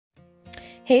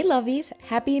Hey lovies,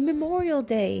 happy Memorial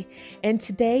Day! And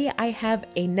today I have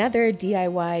another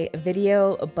DIY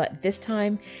video, but this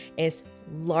time is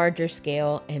larger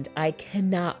scale and I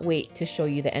cannot wait to show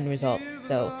you the end result.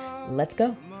 So let's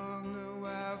go!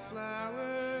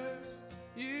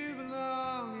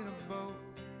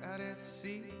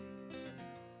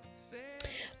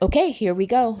 Okay, here we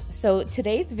go. So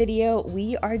today's video,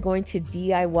 we are going to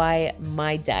DIY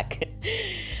my deck.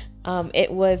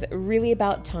 It was really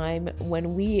about time.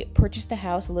 When we purchased the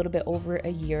house a little bit over a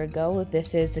year ago,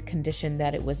 this is the condition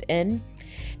that it was in.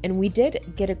 And we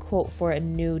did get a quote for a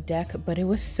new deck, but it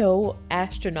was so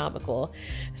astronomical.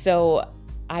 So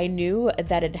I knew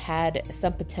that it had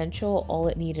some potential. All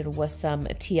it needed was some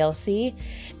TLC.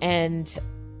 And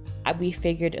we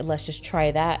figured, let's just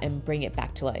try that and bring it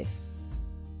back to life.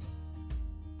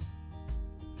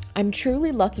 I'm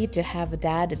truly lucky to have a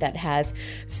dad that has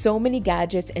so many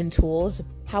gadgets and tools.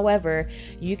 However,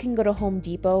 you can go to Home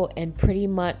Depot and pretty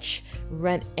much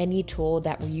rent any tool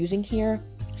that we're using here.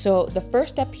 So the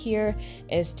first step here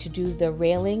is to do the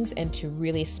railings and to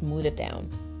really smooth it down.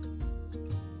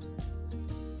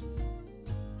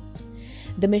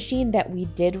 The machine that we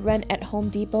did rent at Home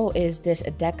Depot is this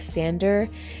deck sander,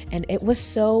 and it was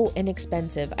so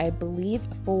inexpensive. I believe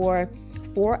for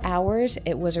 4 hours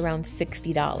it was around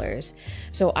 $60.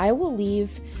 So I will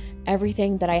leave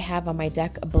everything that I have on my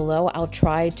deck below. I'll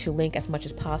try to link as much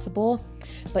as possible,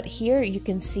 but here you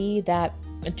can see that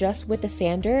just with the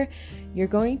sander you're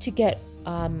going to get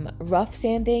rough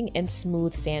sanding and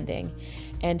smooth sanding.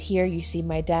 And here you see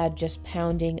my dad just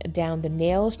pounding down the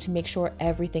nails to make sure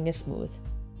everything is smooth.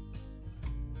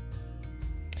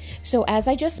 So as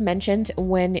I just mentioned,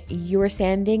 when you're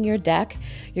sanding your deck,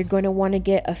 you're going to want to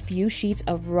get a few sheets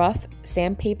of rough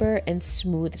sandpaper and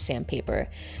smooth sandpaper.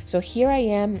 So here I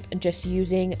am just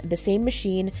using the same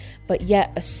machine, but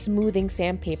yet a smoothing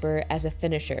sandpaper as a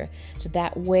finisher. So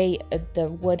that way the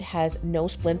wood has no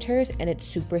splinters and it's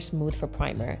super smooth for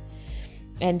primer.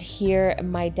 And here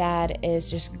my dad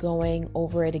is just going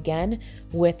over it again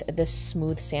with the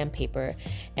smooth sandpaper.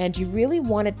 And you really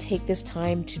want to take this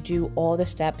time to do all the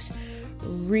steps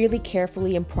really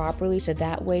carefully and properly, so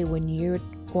that way when you're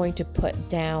going to put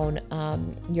down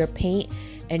your paint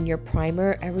and your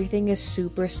primer, everything is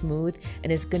super smooth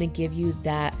and is going to give you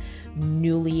that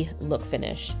newly look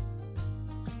finish.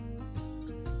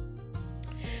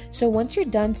 So once you're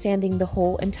done sanding the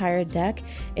whole entire deck,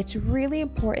 it's really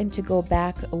important to go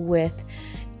back with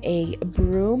a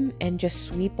broom and just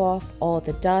sweep off all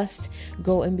the dust,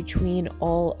 go in between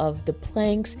all of the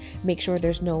planks, make sure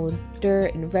there's no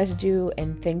dirt and residue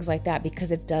and things like that,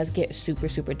 because it does get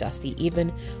super dusty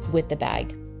even with the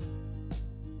bag.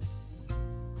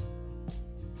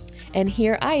 And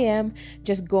here I am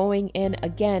just going in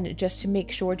again just to make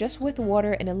sure, just with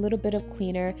water and a little bit of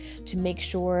cleaner, to make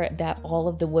sure that all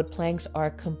of the wood planks are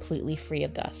completely free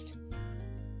of dust.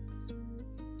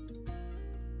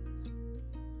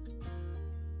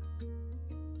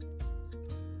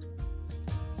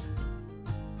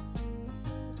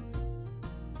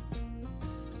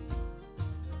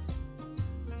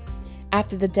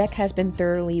 After the deck has been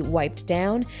thoroughly wiped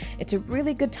down, it's a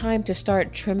really good time to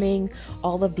start trimming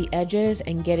all of the edges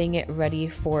and getting it ready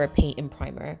for paint and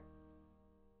primer.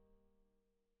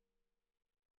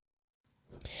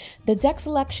 The deck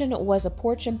selection was a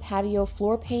porch and patio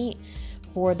floor paint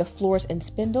for the floors and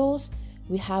spindles.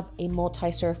 We have a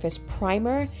multi-surface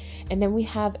primer, and then we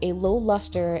have a low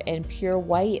luster and pure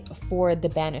white for the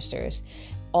banisters.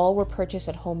 All were purchased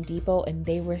at Home Depot and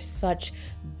they were such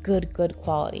good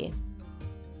quality.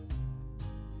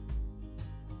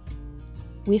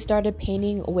 We started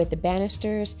painting with the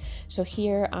banisters. So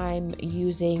here I'm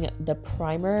using the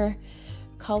primer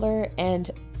color, and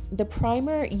the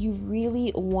primer you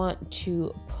really want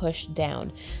to push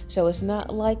down. So it's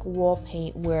not like wall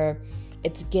paint where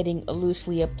it's getting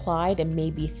loosely applied and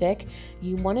maybe thick.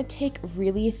 You want to take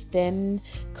really thin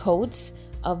coats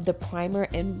of the primer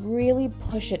and really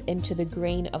push it into the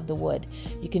grain of the wood.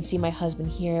 You can see my husband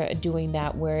here doing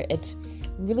that, where it's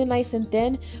really nice and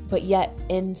thin, but yet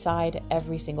inside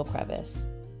every single crevice.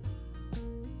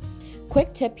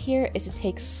 Quick tip here is to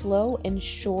take slow and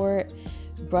short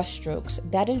brush strokes.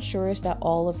 That ensures that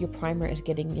all of your primer is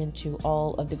getting into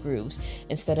all of the grooves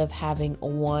instead of having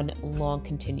one long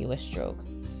continuous stroke.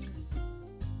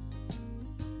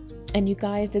 And you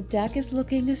guys, the deck is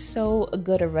looking so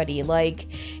good already, like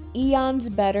eons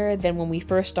better than when we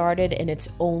first started, and it's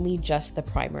only just the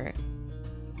primer.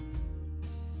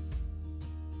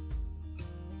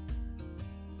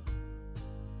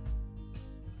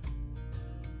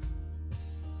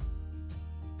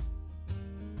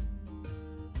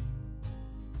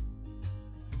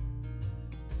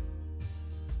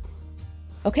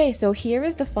 Okay, so here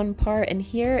is the fun part, and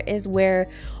here is where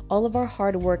all of our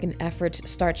hard work and efforts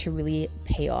start to really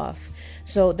pay off.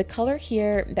 So the color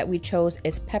here that we chose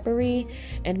is peppery,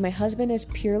 and my husband is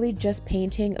purely just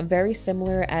painting very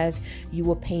similar as you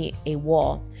will paint a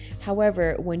wall.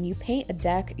 However, when you paint a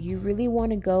deck, you really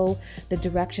want to go the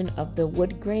direction of the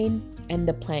wood grain and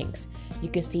the planks. You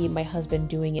can see my husband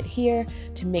doing it here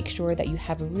to make sure that you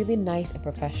have a really nice and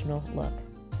professional look.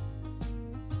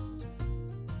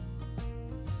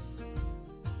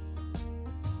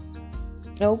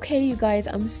 Okay, you guys,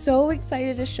 I'm so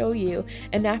excited to show you.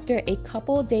 And after a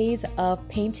couple days of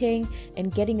painting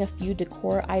and getting a few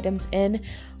decor items in,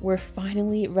 we're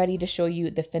finally ready to show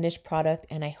you the finished product,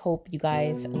 and I hope you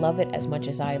guys love it as much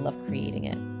as I love creating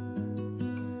it.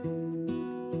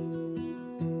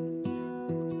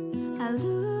 I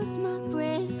lose my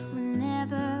breath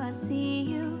whenever I see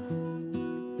you.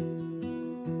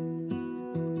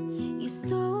 You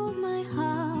stole my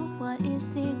heart, what is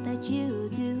it that you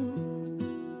do?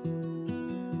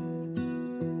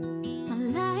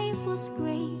 Was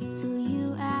great till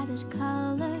you added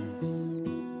colors.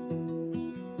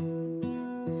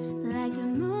 Like the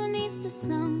moon needs the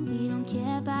sun, we don't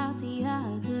care about the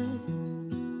others.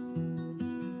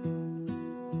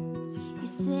 You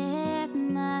set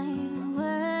my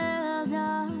world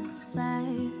on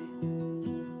fire.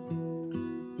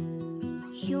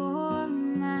 You're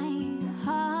my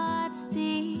heart's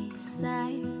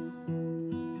desire.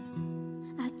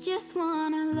 I just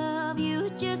wanna love you,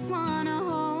 just wanna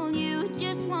hold you,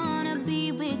 just wanna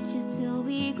be with you till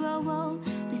we grow old.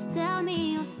 Please tell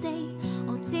me you'll stay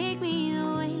or take me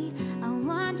away. I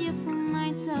want you for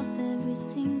myself every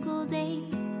single day.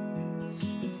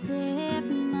 You set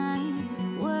my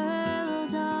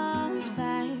world on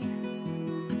fire.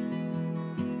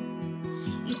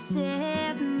 You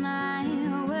set my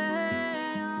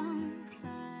world on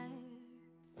fire.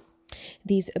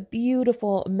 These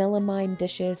beautiful melamine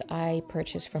dishes I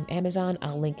purchased from Amazon.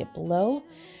 I'll link it below.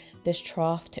 This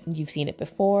trough, you've seen it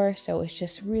before, so it's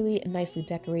just really nicely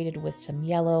decorated with some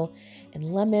yellow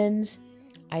and lemons.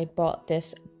 I bought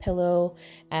this pillow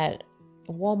at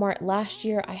Walmart last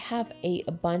year. I have a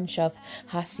bunch of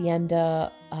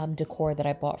hacienda decor that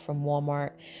I bought from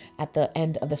Walmart at the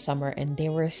end of the summer, and they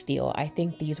were a steal. I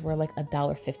think these were like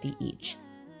 $1.50 each.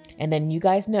 And then you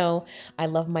guys know I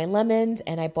love my lemons,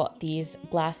 and I bought these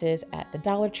glasses at the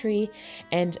Dollar Tree.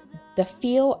 And the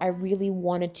feel, I really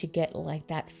wanted to get like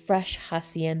that fresh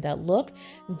hacienda look,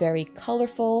 very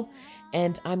colorful.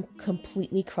 And I'm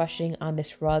completely crushing on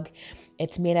this rug.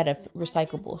 It's made out of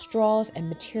recyclable straws and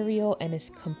material, and is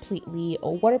completely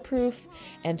waterproof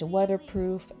and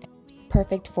weatherproof,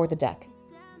 perfect for the deck.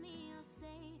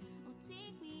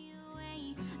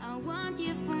 I want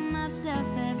you for myself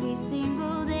every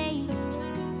single day.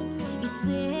 You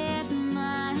set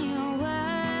my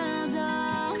world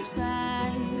on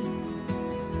fire.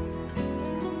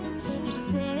 You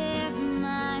set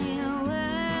my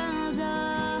world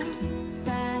on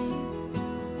fire.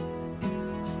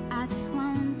 I just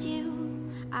want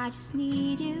you, I just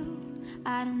need you.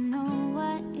 I don't know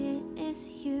what it is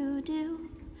you do.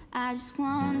 I just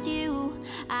want you,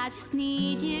 I just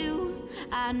need you.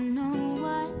 I don't know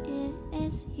what it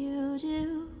is you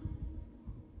do.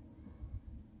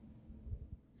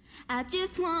 I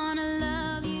just wanna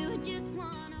love you, just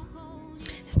wanna hold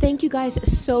you. Thank you guys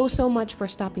so much for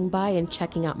stopping by and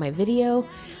checking out my video.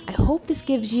 I hope this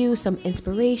gives you some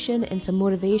inspiration and some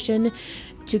motivation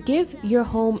to give your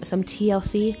home some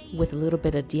TLC with a little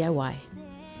bit of DIY.